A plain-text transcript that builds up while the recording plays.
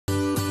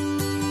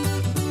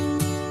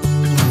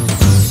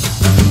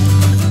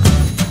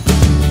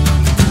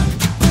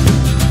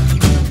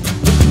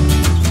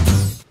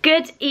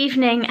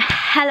evening,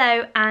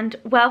 hello and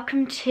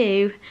welcome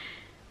to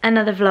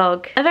another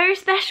vlog. A very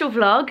special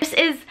vlog. This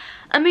is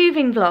a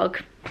moving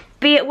vlog.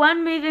 Be it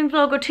one moving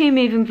vlog or two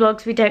moving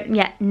vlogs, we don't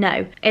yet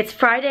know. It's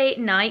Friday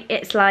night,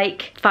 it's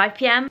like 5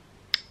 PM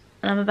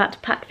and I'm about to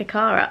pack the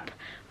car up,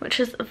 which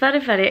is very,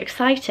 very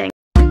exciting.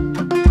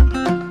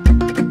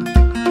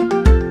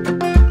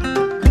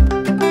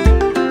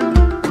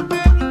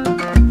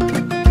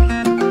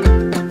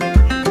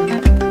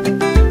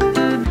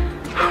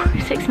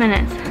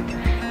 Minutes.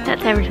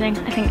 That's everything.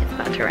 I think it's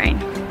about to rain.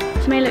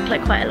 This may look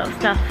like quite a lot of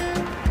stuff.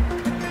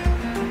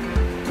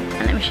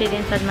 And let me show you the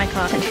inside of my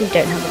car. I actually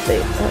don't have a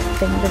boot. That's the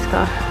thing with this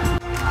car.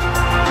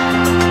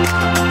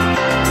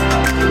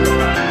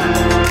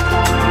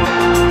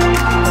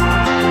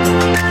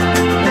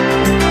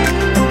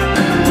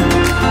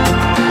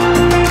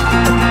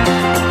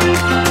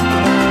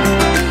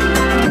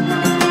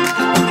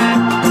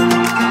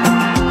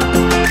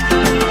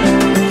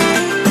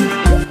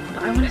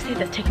 But I want to say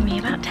that's taken me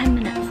about 10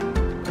 minutes.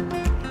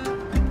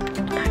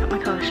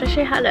 Should I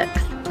show you how it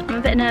looks? I'm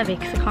a bit nervy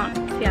because I can't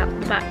see out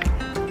the back.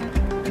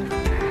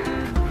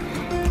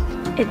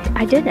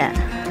 I did it.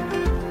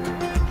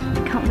 I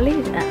can't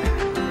believe it.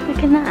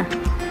 Look in there.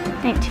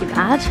 Ain't too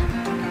bad.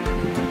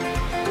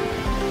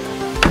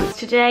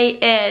 Today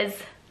is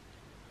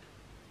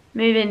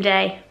move-in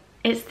day.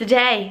 It's the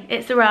day.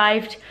 It's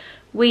arrived.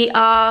 We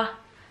are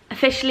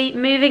officially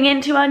moving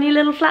into our new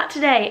little flat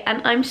today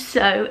and I'm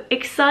so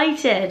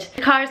excited.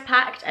 The car is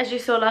packed as you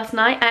saw last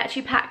night. I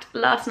actually packed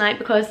last night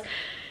because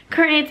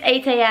currently it's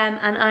 8 AM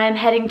and I am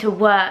heading to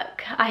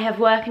work. I have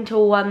work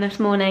until 1 this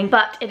morning,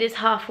 but it is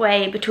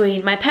halfway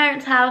between my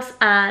parents' house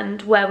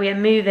and where we are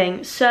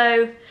moving.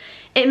 So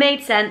it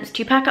made sense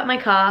to pack up my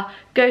car,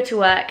 go to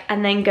work,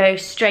 and then go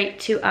straight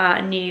to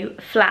our new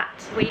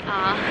flat. We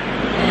are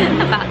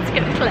about to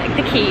go collect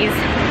the keys.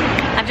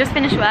 I've just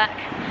finished work,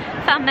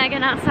 found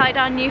Megan outside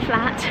our new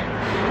flat,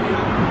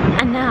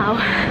 and now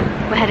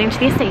we're heading to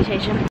the estate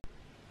agent.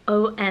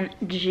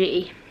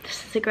 OMG,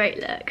 this is a great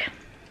look.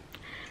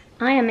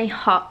 I am a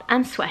hot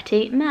and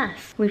sweaty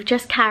mess. We've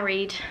just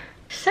carried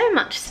so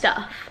much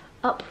stuff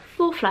up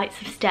 4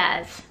 flights of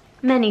stairs,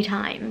 many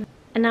times.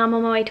 And now I'm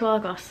on my way to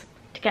Argos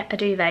to get a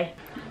duvet.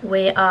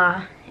 We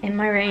are in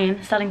my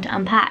room starting to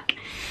unpack.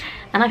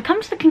 And I've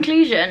come to the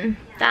conclusion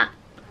that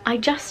I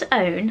just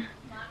own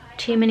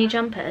too many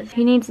jumpers.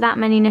 Who needs that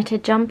many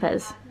knitted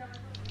jumpers?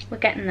 We're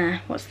getting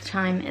there. What's the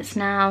time? It's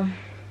now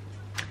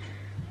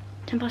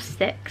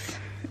 6:10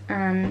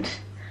 and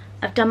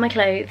I've done my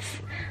clothes.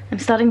 I'm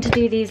starting to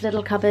do these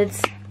little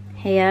cupboards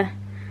here,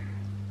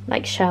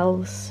 like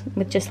shelves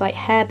with just like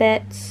hair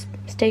bits,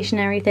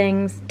 stationery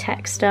things,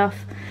 tech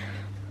stuff.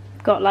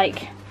 Got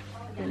like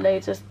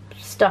loads of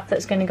stuff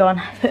that's going to go on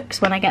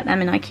hooks when I get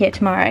them in IKEA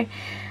tomorrow.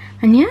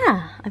 And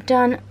yeah, I've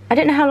done, I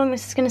don't know how long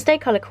this is going to stay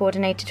colour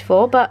coordinated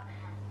for, but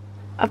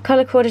I've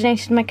colour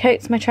coordinated my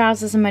coats, my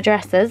trousers and my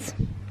dresses.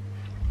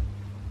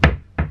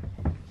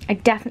 I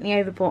definitely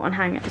overbought on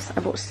hangers. I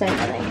bought so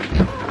many.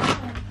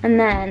 And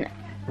then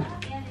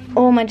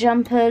all my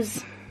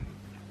jumpers,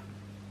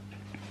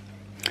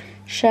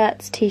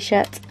 shirts,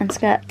 t-shirts and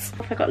skirts.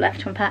 What have I got left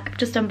to unpack? I've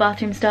just done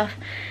bathroom stuff.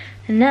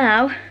 And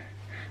now,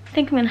 I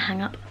think I'm gonna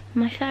hang up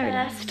my fairy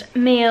list.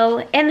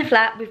 Meal in the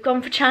flat, we've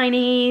gone for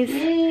Chinese.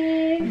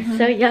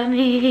 So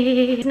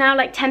yummy. It's now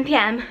like 10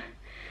 PM.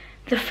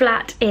 The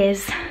flat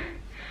is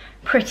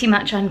pretty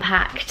much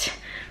unpacked,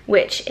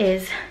 which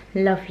is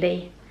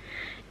lovely.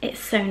 It's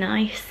so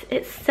nice,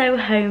 it's so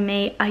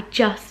homey. I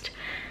just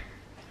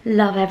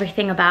love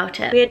everything about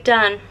it. We are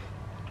done.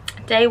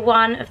 Day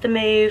 1 of the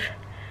move.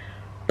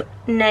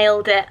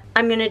 Nailed it.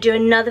 I'm gonna do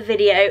another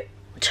video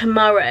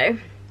tomorrow,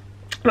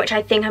 which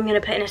I think I'm gonna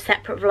put in a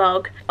separate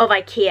vlog of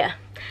IKEA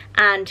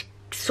and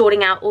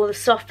sorting out all the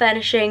soft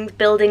furnishings,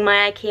 building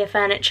my IKEA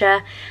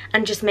furniture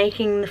and just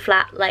making the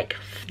flat like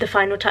the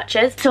final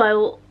touches. So I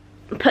will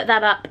put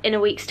that up in a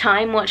week's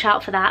time. Watch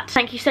out for that.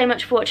 Thank you so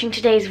much for watching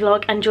today's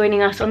vlog and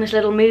joining us on this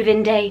little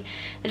move-in day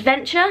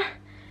adventure.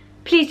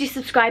 Please do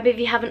subscribe if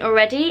you haven't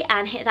already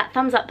and hit that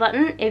thumbs up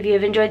button if you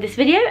have enjoyed this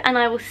video, and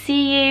I will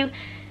see you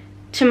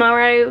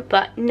tomorrow,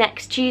 but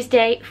next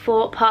Tuesday,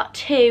 for part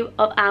 2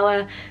 of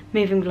our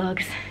moving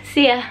vlogs.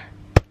 See ya.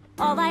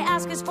 All I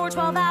ask is for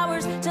 12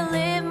 hours to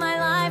live my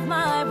life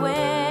my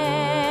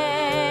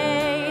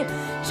way.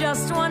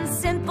 Just one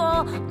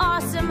simple,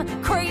 awesome,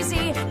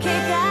 crazy,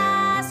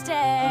 kick-ass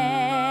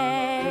day.